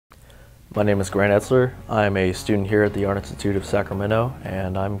My name is Grant Etzler. I'm a student here at the Art Institute of Sacramento,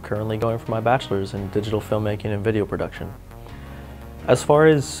 and I'm currently going for my bachelor's in digital filmmaking and video production. As far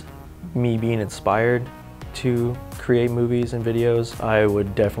as me being inspired to create movies and videos, I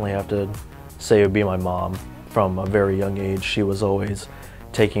would definitely have to say it would be my mom. From a very young age, she was always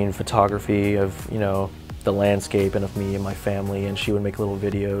taking photography of, the landscape and of me and my family, and she would make little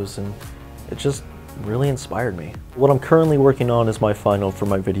videos, and it just really inspired me. What I'm currently working on is my final for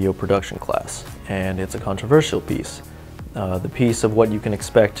my video production class, and it's a controversial piece. The piece of what you can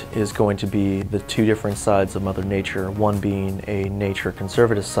expect is going to be the two different sides of Mother Nature, one being a nature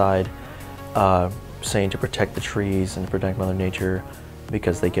conservative side, saying to protect the trees and protect Mother Nature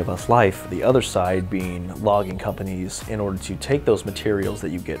because they give us life. The other side being logging companies in order to take those materials that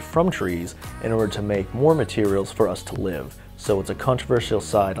you get from trees in order to make more materials for us to live. So it's a controversial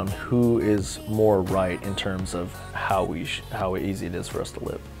side on who is more right in terms of how easy it is for us to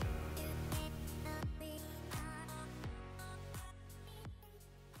live.